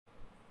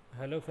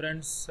Hello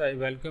friends, I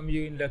welcome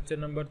you in lecture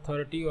number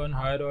 30 on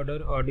higher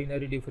order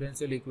ordinary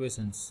differential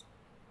equations.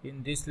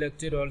 In this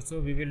lecture also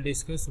we will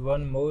discuss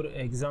one more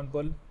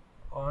example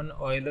on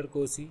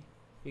Euler-Cauchy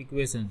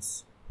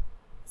equations.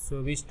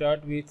 So we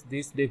start with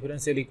this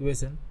differential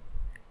equation.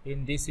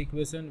 In this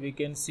equation we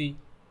can see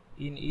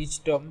in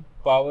each term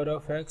power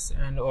of x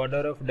and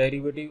order of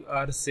derivative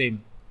are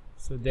same.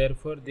 So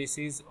therefore this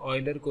is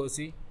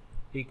Euler-Cauchy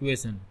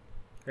equation,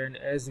 and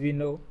as we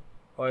know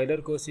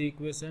Euler-Cauchy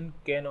equation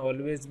can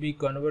always be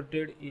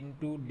converted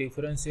into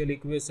differential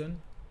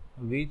equation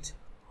with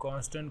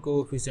constant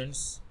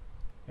coefficients,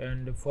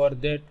 and for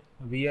that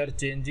we are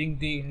changing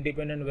the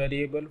independent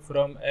variable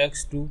from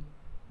x to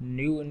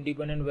new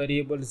independent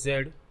variable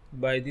z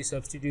by the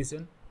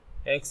substitution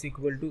x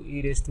equal to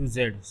e raised to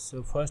z.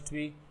 So first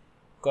we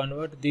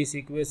convert this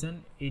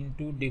equation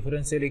into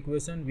differential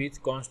equation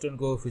with constant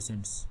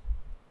coefficients,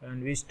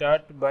 and we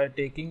start by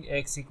taking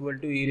x equal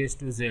to e raised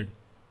to z.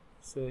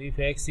 So if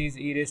x is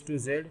e raised to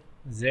z,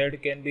 z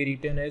can be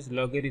written as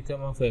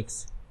logarithm of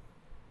x,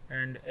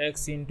 and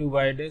x into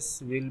y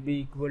dash will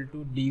be equal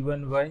to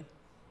d1y,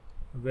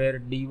 where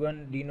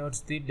d1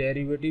 denotes the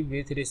derivative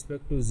with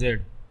respect to z.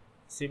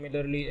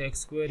 Similarly, x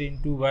square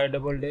into y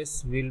double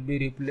dash will be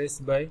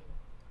replaced by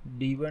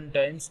d1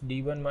 times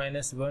d1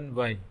 minus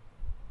 1y,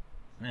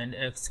 and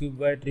x cube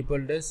y triple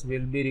dash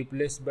will be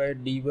replaced by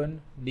d1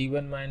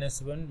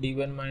 minus 1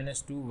 d1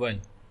 minus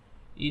 2y.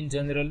 In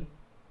general,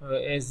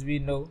 as we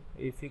know,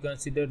 if we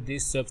consider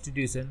this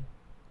substitution,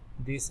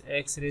 this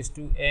x raised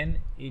to n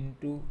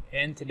into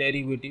nth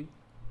derivative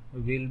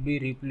will be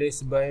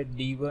replaced by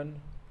d1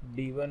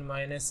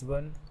 minus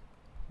 1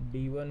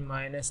 d1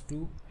 minus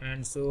 2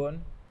 and so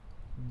on,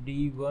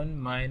 d1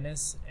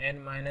 minus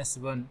n minus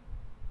 1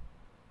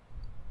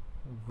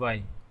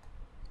 y.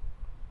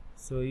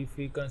 So if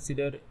we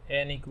consider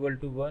n equal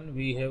to 1,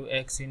 we have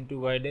x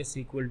into y dash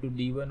equal to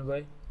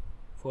d1y.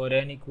 For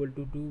n equal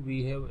to 2,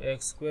 we have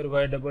x square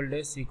y double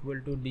dash equal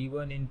to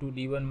d1 into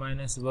d1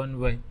 minus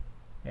 1y,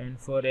 and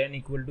for n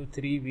equal to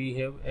 3, we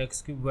have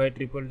x cube y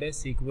triple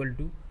dash equal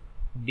to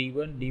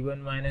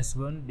d1 minus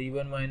 1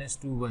 d1 minus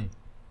 2y.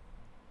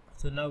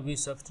 So now we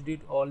substitute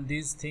all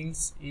these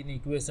things in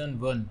equation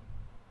 1.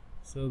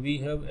 So we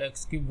have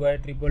x cube y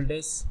triple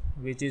dash,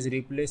 which is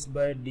replaced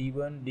by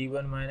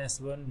d1 minus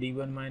 1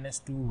 d1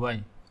 minus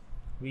 2y.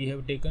 We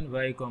have taken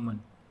y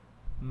common.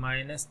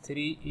 Minus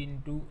 3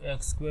 into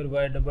x square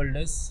y double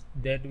dash,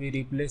 that we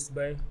replace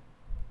by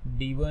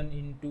d1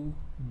 into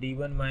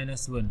d1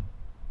 minus 1,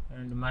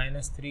 and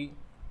minus 3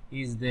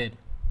 is there,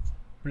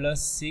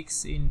 plus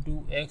 6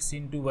 into x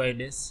into y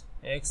dash,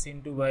 x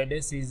into y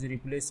dash is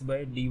replaced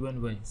by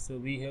d1y. So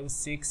we have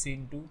 6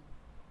 into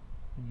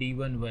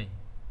d1y,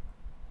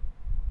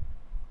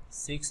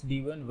 6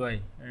 d1y,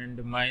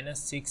 and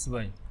minus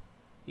 6y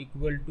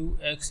equal to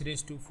x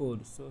raised to 4.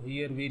 So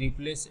here we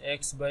replace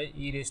x by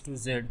e raised to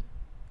z,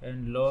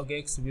 and log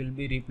x will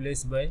be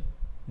replaced by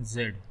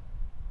z.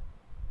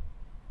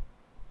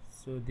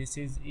 So this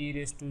is e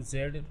raised to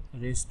z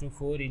raised to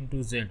 4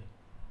 into z.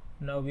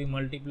 Now we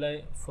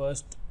multiply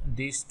first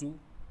these two.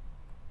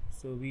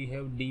 So we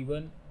have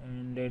d1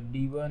 and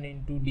d1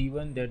 into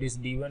d1, that is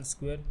d1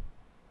 square,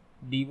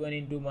 d1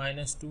 into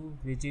minus 2,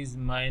 which is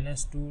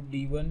minus 2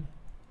 d1,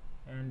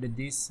 and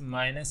this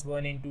minus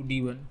 1 into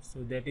d1,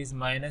 so that is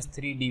minus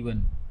 3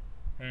 d1,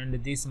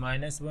 and this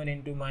minus 1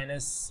 into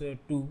minus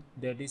 2,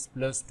 that is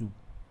plus 2.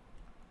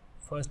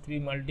 First we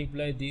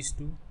multiply these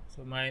two.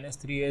 So minus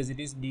 3 as it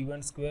is,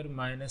 d1 square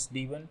minus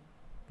d1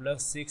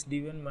 plus 6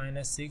 d1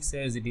 minus 6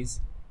 as it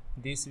is.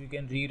 This we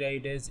can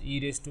rewrite as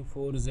e raised to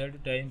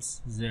 4z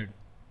times z.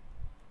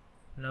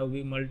 Now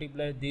we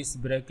multiply this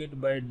bracket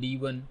by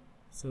d1.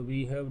 So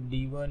we have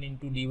d1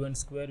 into d1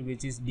 square,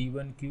 which is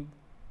d1 cube,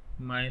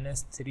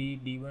 minus 3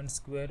 d1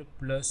 square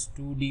plus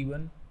 2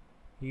 d1.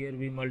 Here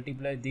we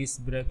multiply this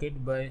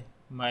bracket by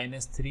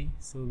minus 3.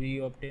 So we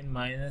obtain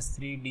minus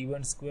 3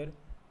 d1 square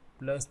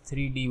plus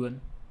 3 d1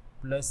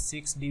 plus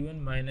 6 d1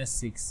 minus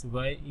 6,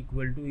 y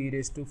equal to e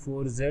raised to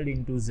 4z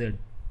into z.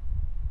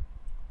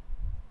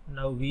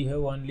 Now we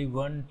have only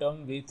one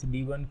term with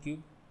d1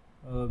 cube.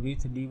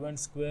 With d1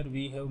 square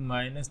we have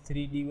minus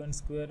 3 d1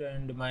 square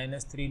and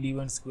minus 3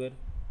 d1 square,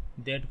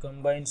 that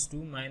combines to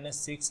minus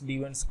 6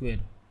 d1 square.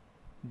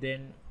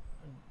 Then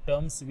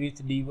terms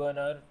with d1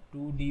 are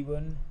 2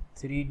 d1,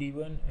 3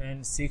 d1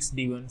 and 6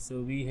 d1.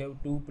 So we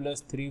have 2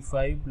 plus 3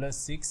 5 plus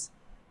 6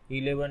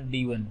 11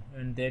 d1,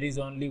 and there is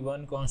only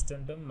one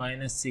constant term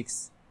minus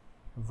 6,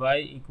 y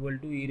equal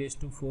to e raised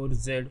to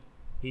 4z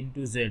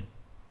into z.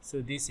 So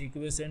this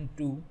equation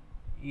 2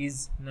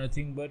 is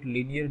nothing but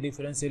linear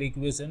differential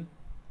equation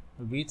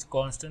with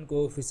constant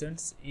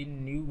coefficients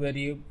in new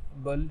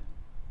variable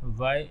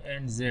y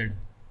and z.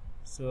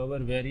 So our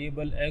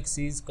variable x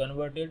is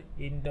converted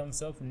in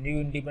terms of new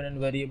independent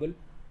variable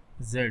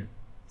z.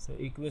 So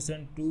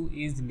equation 2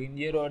 is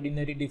linear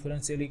ordinary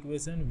differential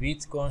equation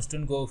with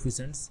constant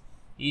coefficients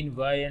in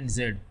y and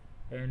z,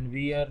 and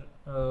we are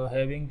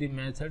having the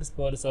methods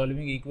for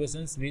solving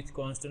equations with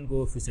constant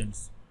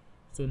coefficients.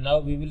 So now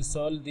we will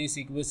solve this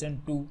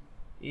equation 2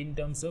 in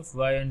terms of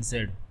y and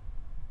z.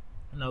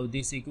 Now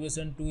this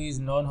equation 2 is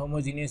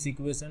non-homogeneous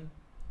equation.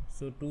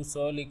 So to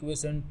solve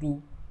equation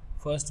 2,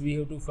 first we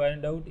have to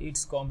find out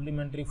its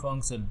complementary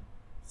function.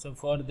 So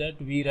for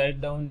that we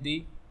write down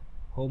the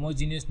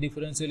homogeneous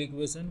differential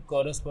equation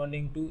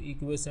corresponding to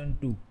equation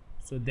 2.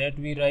 So that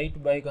we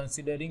write by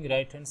considering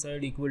right hand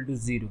side equal to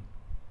 0.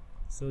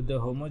 So the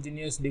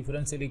homogeneous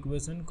differential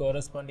equation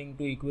corresponding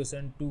to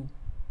equation 2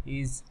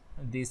 is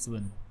this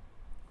one.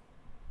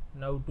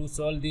 Now to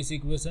solve this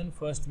equation,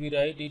 first we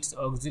write its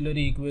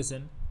auxiliary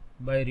equation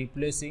by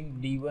replacing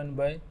d1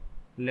 by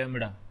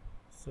lambda.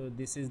 So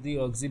this is the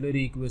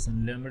auxiliary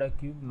equation, lambda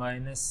cube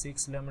minus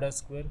 6 lambda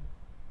square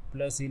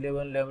plus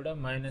 11 lambda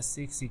minus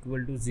 6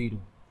 equal to 0.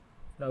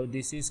 Now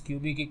this is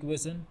cubic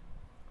equation,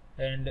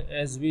 and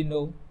as we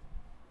know,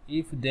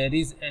 if there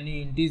is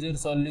any integer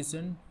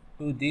solution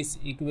to this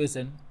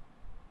equation,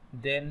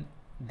 then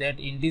that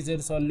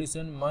integer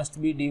solution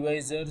must be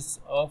divisors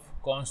of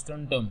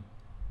constant term.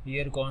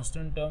 Here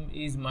constant term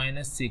is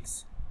minus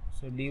 6.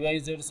 So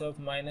divisors of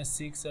minus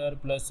 6 are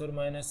plus or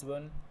minus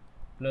 1,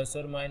 plus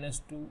or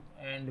minus 2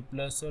 and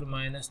plus or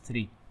minus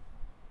 3.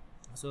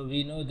 So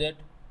we know that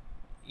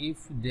if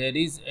there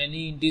is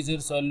any integer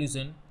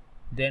solution,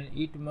 then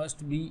it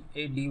must be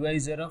a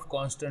divisor of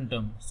constant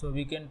term. So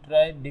we can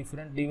try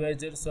different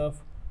divisors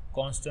of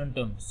constant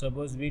term.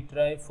 Suppose we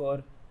try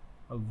for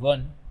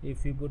 1.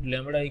 If we put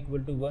lambda equal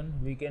to 1,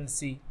 we can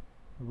see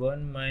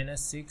 1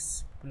 minus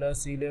 6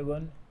 plus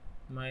 11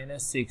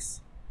 minus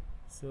 6.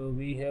 So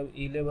we have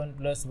 11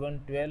 plus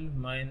 1, 12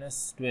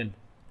 minus 12.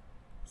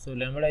 So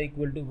lambda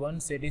equal to 1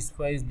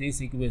 satisfies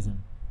this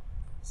equation.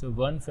 So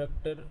one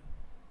factor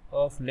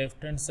of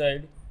left hand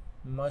side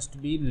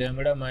must be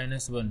lambda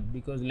minus 1,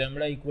 because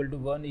lambda equal to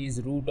 1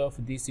 is root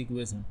of this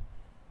equation.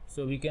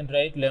 So we can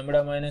write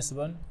lambda minus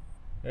 1,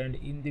 and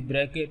in the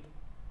bracket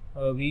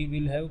we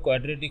will have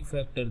quadratic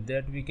factor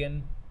that we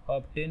can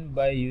obtain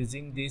by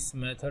using this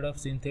method of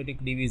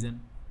synthetic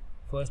division.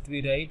 First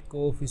we write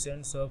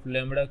coefficients of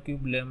lambda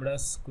cube, lambda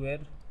square,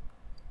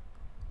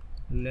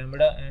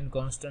 lambda and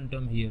constant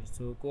term here.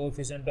 So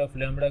coefficient of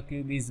lambda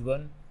cube is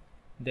 1,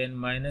 then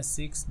minus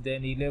 6,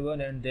 then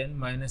 11 and then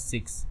minus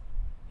 6.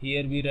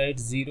 Here we write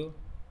 0.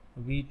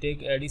 We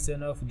take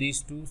addition of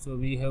these two, so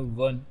we have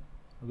 1.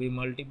 We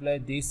multiply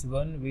this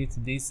one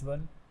with this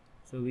one,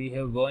 so we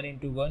have 1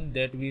 into 1,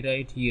 that we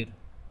write here.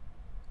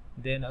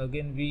 Then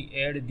again we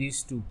add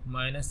these two,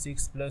 minus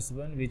 6 plus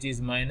 1, which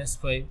is minus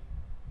 5,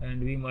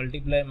 and we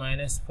multiply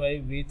minus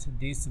 5 with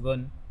this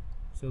 1,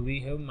 so we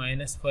have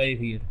minus 5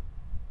 here.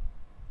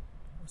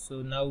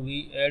 So now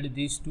we add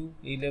these two,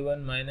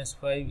 11 minus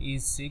 5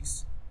 is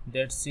 6,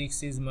 that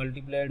 6 is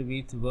multiplied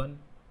with 1,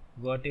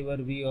 whatever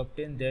we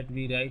obtain that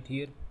we write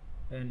here,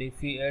 and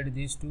if we add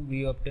these two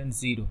we obtain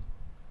 0.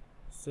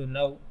 So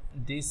now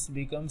this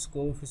becomes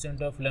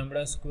coefficient of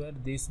lambda square,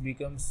 this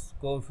becomes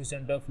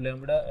coefficient of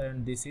lambda,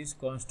 and this is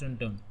constant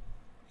term.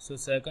 So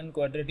second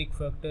quadratic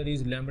factor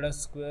is lambda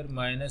square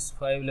minus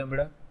 5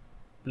 lambda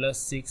plus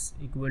 6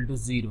 equal to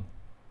 0.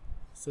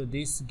 So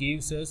this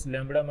gives us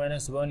lambda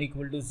minus 1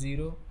 equal to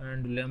 0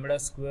 and lambda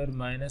square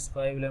minus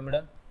 5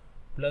 lambda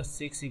plus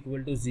 6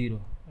 equal to 0,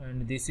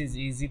 and this is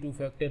easy to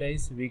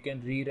factorize. We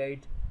can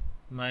rewrite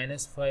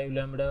minus 5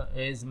 lambda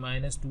as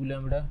minus 2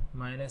 lambda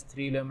minus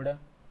 3 lambda.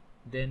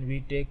 Then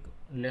we take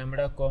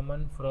lambda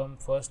common from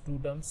first two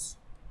terms,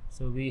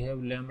 so we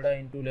have lambda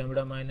into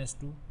lambda minus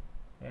 2,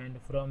 and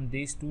from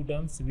these two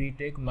terms we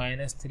take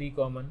minus 3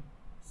 common,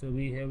 so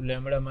we have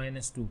lambda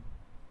minus 2.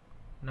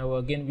 Now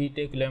again we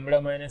take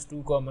lambda minus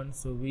 2 common,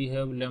 so we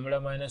have lambda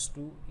minus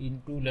 2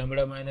 into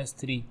lambda minus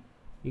 3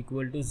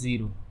 equal to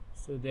 0.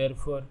 So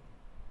therefore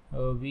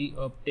we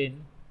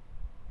obtain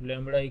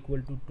lambda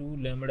equal to 2,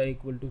 lambda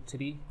equal to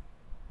 3,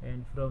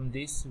 and from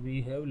this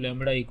we have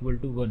lambda equal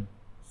to 1.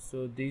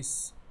 So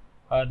these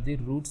are the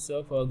roots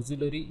of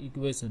auxiliary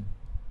equation,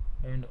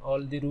 and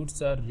all the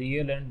roots are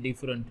real and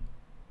different.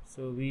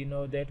 So we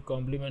know that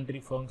complementary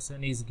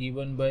function is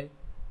given by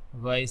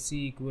yc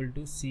equal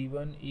to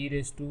c1 e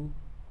raised to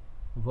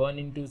 1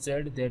 into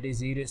z, that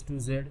is e raised to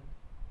z,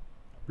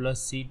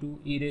 plus c2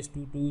 e raised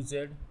to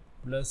 2z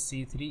plus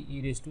c3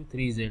 e raised to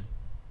 3z.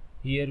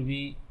 Here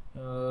we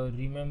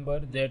remember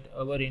that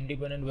our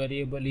independent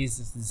variable is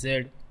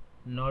z,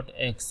 not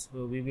x,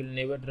 so we will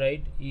never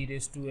write e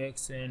raised to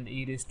x and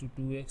e raised to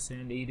 2x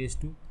and e raised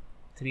to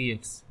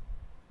 3x.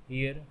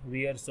 Here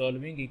we are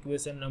solving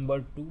equation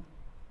number 2,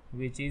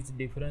 which is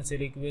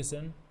differential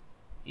equation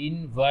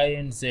in y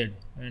and z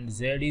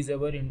is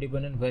our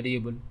independent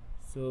variable,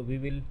 so we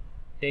will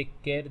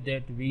take care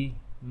that we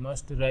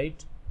must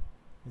write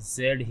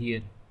z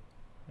here,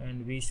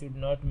 and we should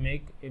not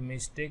make a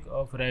mistake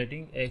of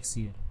writing x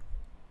here.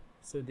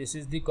 So this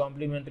is the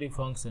complementary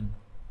function.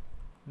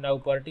 Now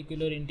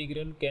particular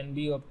integral can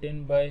be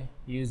obtained by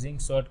using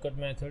shortcut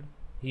method.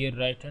 Here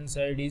right hand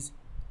side is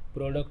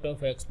product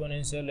of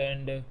exponential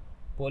and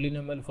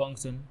polynomial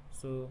function,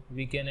 so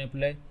we can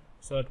apply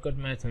shortcut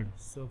method.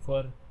 So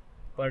for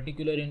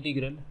particular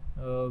integral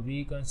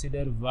we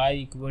consider y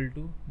equal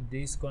to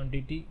this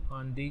quantity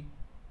on the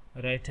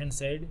right hand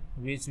side,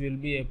 which will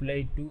be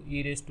applied to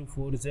e raised to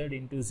 4z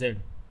into z.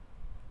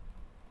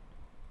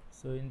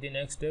 So in the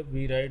next step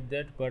we write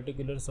that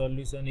particular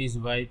solution is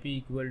yp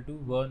equal to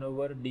 1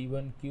 over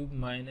d1 cube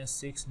minus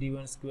 6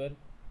 d1 square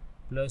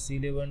plus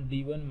 11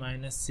 d1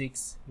 minus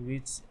 6,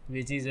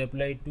 which is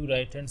applied to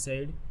right hand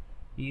side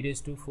e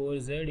raised to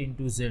 4z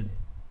into z.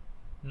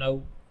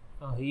 Now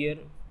here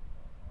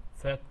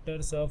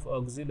factors of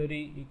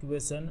auxiliary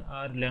equation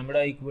are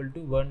lambda equal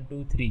to 1,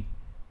 2, 3,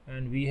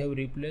 and we have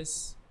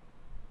replaced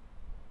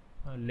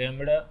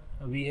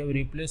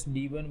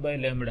d1 by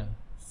lambda.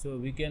 So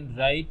we can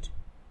write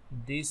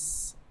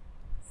this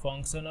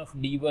function of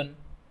d1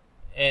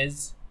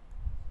 as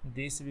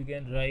this. We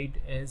can write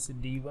as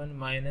d1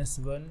 minus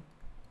 1,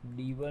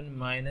 d1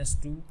 minus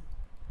 2,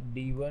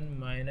 d1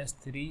 minus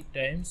 3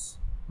 times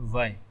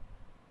y.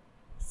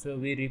 So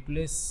we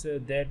replace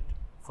that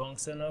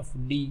function of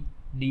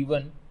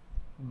d1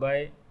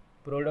 by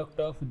product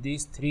of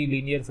these three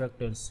linear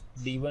factors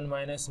d1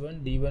 minus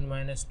 1, d1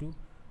 minus 2,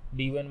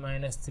 d1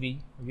 minus 3,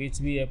 which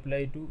we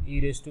apply to e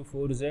raised to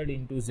 4z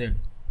into z.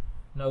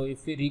 Now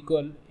if we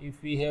recall,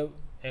 if we have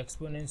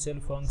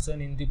exponential function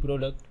in the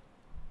product,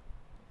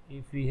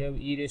 if we have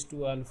e raised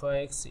to alpha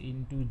x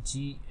into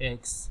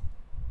gx,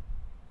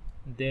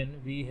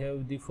 then we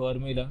have the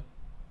formula.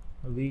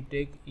 We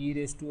take e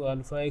raised to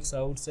alpha x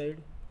outside,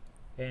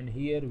 and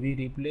here we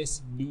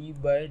replace d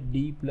by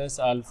d plus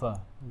alpha,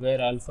 where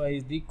alpha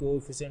is the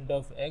coefficient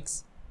of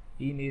x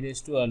in e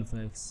raised to alpha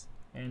x,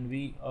 and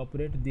we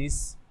operate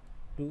this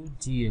to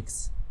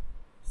gx.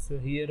 So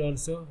here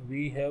also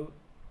we have,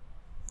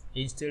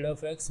 instead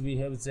of x we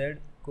have z,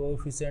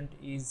 coefficient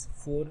is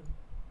 4,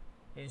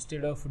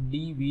 instead of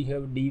d we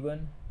have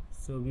d1,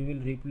 so we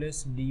will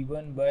replace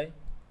d1 by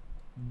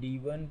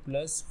d1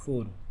 plus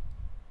 4,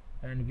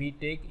 and we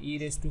take e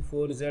raised to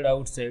 4z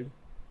outside.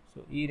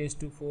 So e raised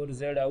to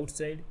 4z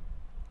outside,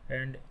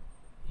 and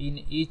in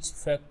each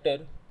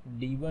factor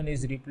d1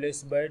 is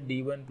replaced by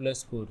d1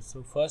 plus 4.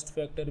 So first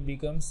factor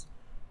becomes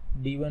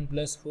d1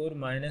 plus 4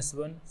 minus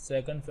 1,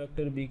 second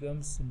factor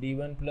becomes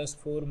d1 plus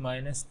 4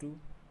 minus 2,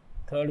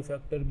 third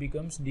factor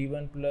becomes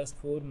d1 plus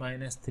 4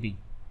 minus 3.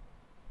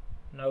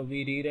 Now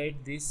we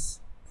rewrite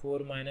this 4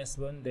 minus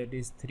 1, that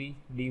is 3,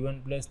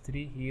 d1 plus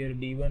 3, here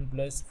d1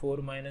 plus 4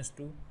 minus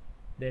 2,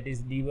 that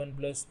is d1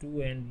 plus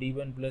 2, and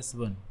d1 plus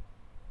 1.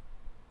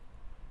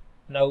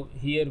 Now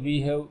here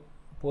we have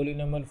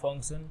polynomial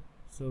function.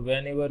 So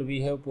whenever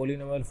we have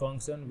polynomial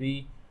function,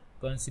 we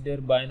consider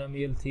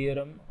binomial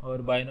theorem or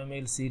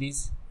binomial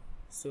series.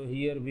 So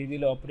here we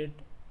will operate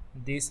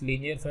these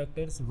linear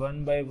factors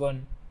one by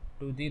one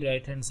to the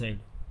right hand side.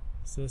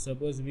 So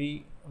suppose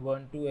we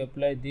want to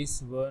apply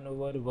this 1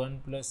 over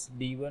 1 plus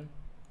d1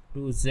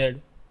 to z,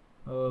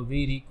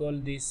 we recall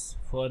this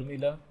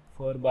formula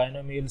for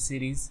binomial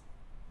series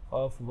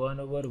of 1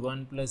 over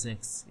 1 plus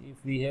x.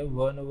 If we have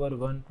 1 over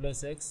 1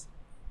 plus x,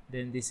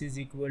 then this is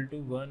equal to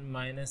 1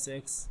 minus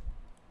x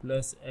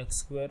plus x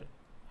square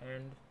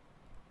and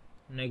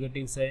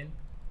negative sign,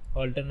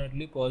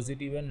 alternately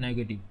positive and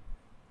negative.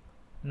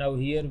 Now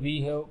here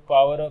we have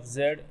power of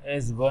z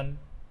as 1,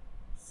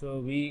 so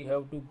we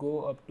have to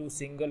go up to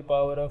single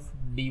power of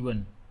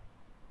d1.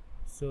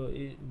 So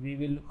we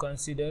will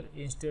consider,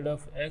 instead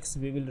of x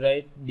we will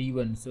write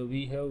d1. So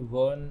we have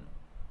 1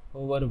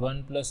 over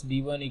 1 plus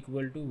d1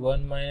 equal to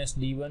 1 minus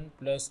d1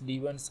 plus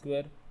d1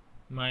 square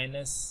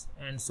minus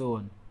and so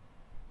on.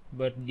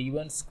 But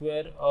d1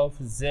 square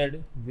of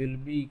z will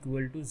be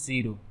equal to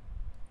 0,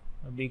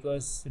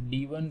 because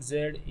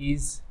d1z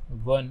is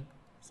 1,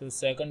 so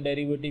second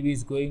derivative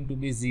is going to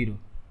be 0.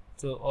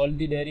 So all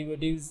the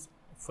derivatives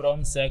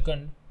from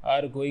second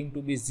are going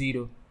to be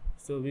 0.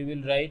 So we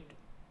will write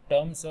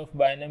terms of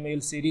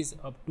binomial series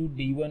up to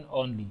d1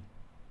 only.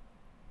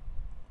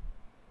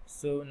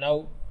 So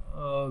now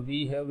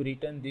we have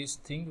written this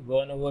thing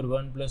 1 over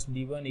 1 plus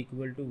d1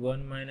 equal to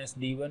 1 minus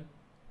d1,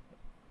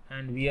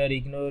 and we are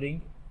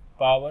ignoring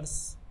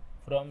powers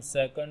from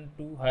second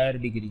to higher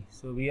degree.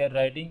 So we are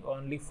writing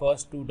only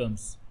first two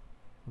terms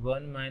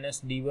 1 minus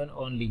d1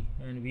 only,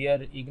 and we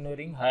are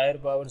ignoring higher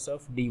powers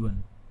of d1.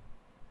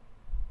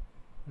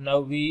 Now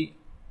we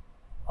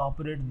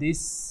operate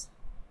these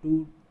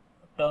two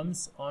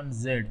terms on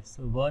z.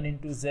 So 1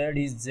 into z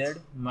is z,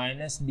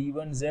 minus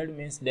d1z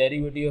means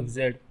derivative of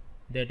z,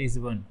 that is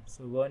 1.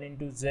 So 1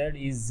 into z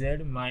is z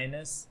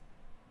minus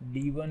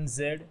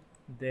d1z,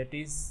 that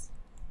is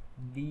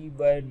d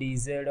by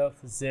dz of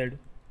z,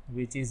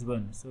 which is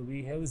 1. So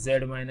we have z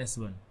minus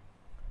 1.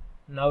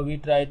 Now we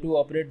try to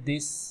operate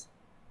this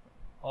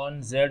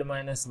on z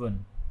minus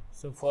 1.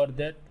 So for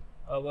that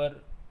our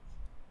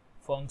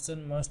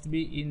function must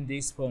be in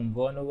this form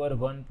 1 over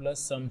 1 plus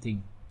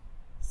something.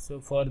 So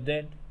for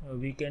that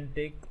we can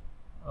take,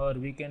 or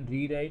we can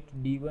rewrite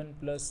d1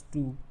 plus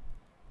 2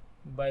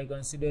 by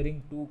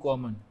considering 2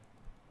 common.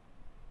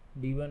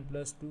 d1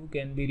 plus 2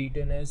 can be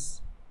written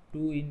as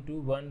 2 into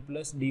 1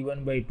 plus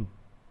d1 by 2.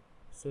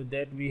 So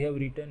that we have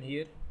written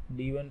here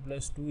d1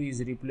 plus 2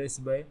 is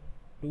replaced by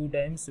 2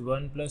 times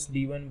 1 plus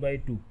d1 by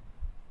 2,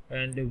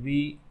 and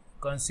we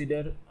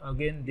consider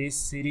again this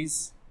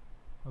series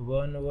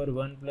 1 over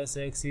 1 plus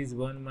x is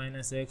 1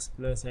 minus x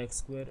plus x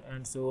square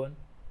and so on,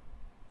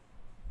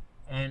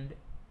 and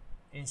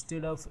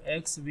instead of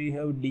x we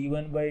have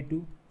d1 by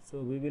 2,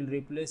 so we will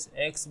replace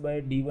x by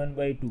d1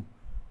 by 2,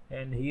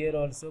 and here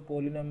also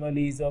polynomial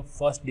is of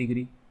first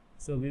degree,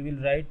 so we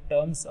will write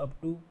terms up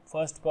to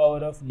first power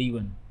of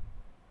d1.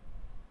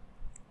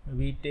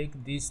 We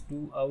take these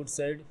two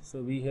outside,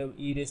 so we have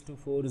e raised to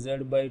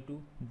 4z by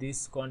 2,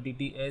 this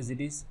quantity as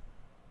it is.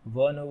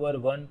 1 over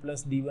 1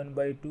 plus d1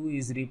 by 2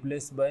 is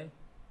replaced by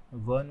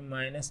 1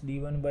 minus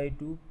d1 by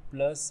 2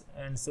 plus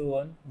and so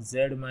on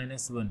z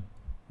minus 1.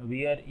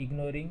 We are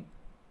ignoring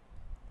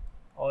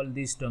all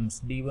these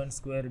terms, d1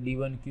 square,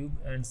 d1 cube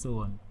and so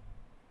on.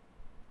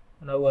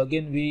 Now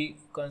again we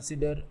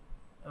consider,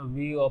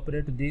 we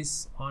operate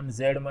this on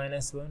z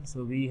minus 1,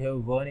 so we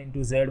have 1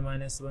 into z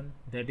minus 1,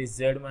 that is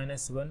z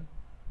minus 1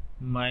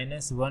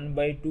 minus 1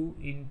 by 2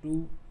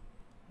 into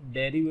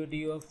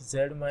derivative of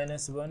z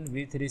minus 1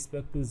 with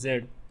respect to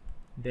z,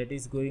 that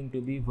is going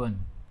to be 1.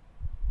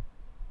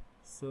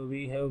 So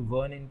we have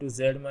 1 into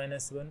z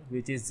minus 1,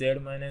 which is z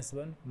minus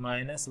 1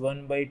 minus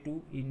 1 by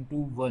 2 into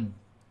 1,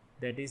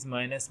 that is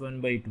minus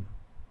 1 by 2.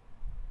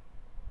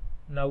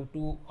 Now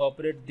to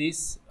operate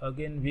this,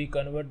 again we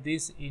convert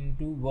this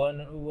into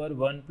 1 over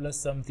 1 plus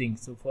something,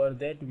 so for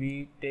that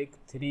we take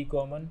 3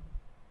 common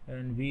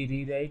and we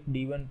rewrite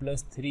d1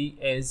 plus 3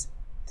 as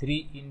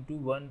 3 into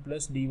 1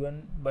 plus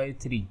d1 by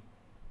 3,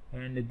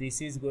 and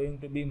this is going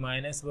to be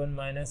minus 1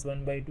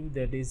 by 2,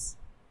 that is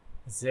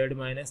z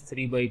minus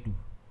 3 by 2.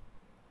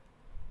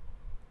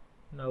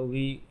 Now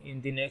we, in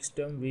the next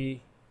term,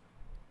 we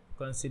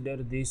consider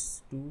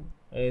this 2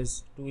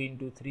 as 2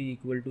 into 3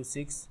 equal to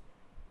 6,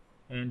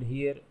 and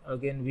here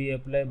again we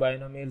apply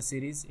binomial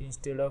series.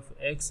 Instead of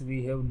x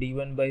we have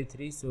d1 by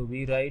 3, so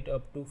we write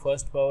up to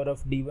first power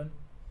of d1,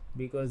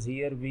 because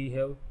here we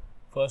have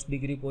first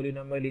degree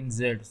polynomial in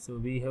z, so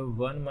we have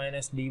 1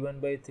 minus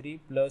d1 by 3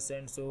 plus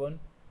and so on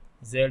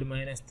z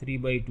minus 3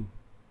 by 2,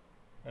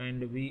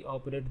 and we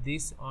operate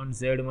this on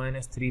z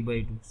minus 3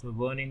 by 2, so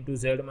 1 into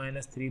z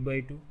minus 3 by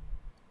 2,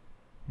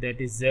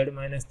 that is z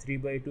minus 3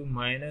 by 2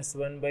 minus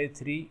 1 by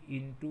 3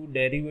 into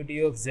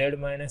derivative of z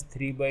minus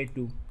 3 by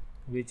 2,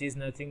 which is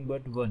nothing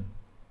but 1,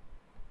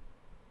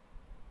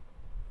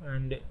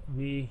 and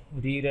we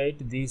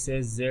rewrite this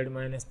as z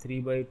minus 3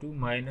 by 2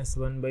 minus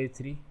 1 by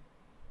 3,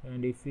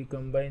 and if we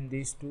combine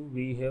these two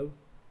we have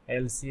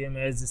LCM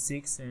as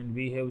 6, and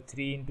we have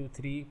 3 into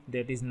 3,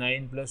 that is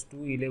 9 plus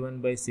 2,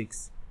 11 by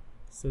 6.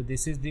 So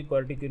this is the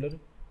particular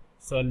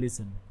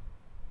solution,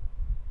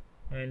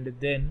 and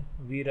then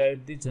we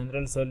write the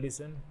general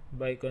solution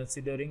by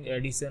considering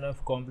addition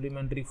of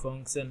complementary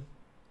function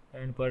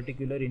and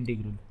particular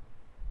integral.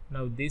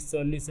 Now this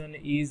solution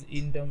is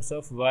in terms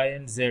of y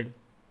and z,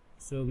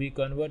 so we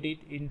convert it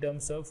in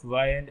terms of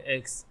y and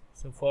x.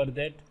 So for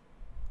that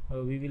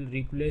we will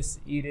replace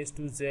e raised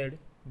to z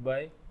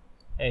by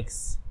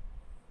x.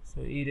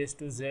 So e raised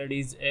to z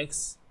is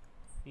x,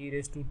 e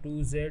raised to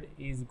 2z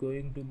is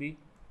going to be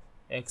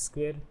x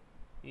square,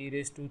 e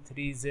raised to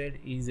 3z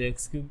is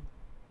x cube,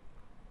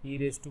 e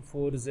raised to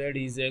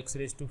 4z is x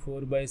raised to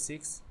 4 by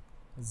 6,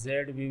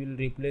 z we will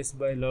replace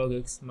by log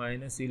x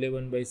minus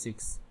 11 by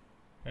 6,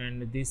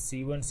 and this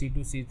c1, c2,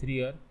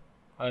 c3 are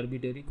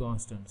arbitrary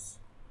constants.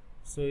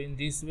 So in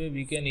this way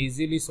we can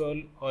easily solve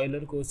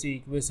Euler-Cauchy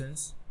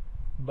equations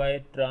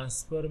by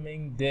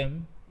transforming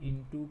them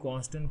into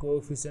constant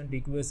coefficient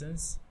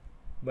equations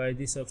by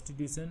the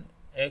substitution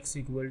x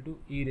equal to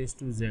e raised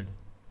to z.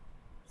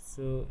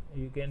 So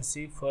you can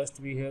see, first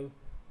we have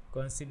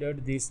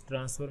considered this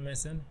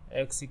transformation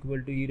x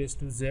equal to e raised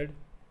to z,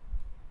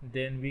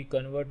 then we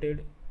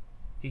converted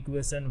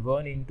equation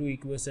 1 into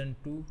equation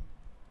 2,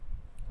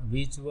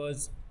 which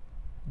was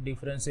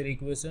differential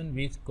equation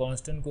with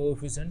constant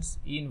coefficients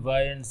in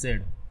y and z.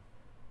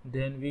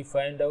 Then we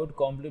find out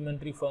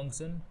complementary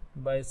function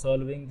by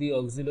solving the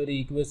auxiliary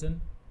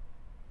equation,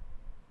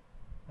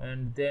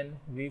 and then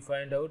we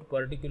find out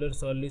particular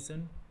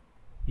solution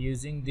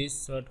using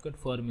this shortcut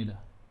formula,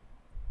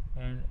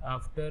 and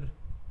after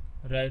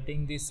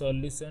writing the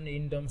solution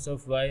in terms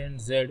of y and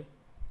z,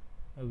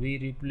 we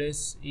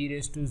replace e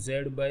raised to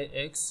z by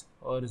x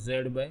or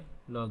z by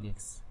log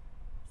x.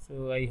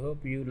 So I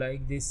hope you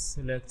like this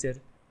lecture.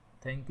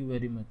 Thank you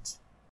very much.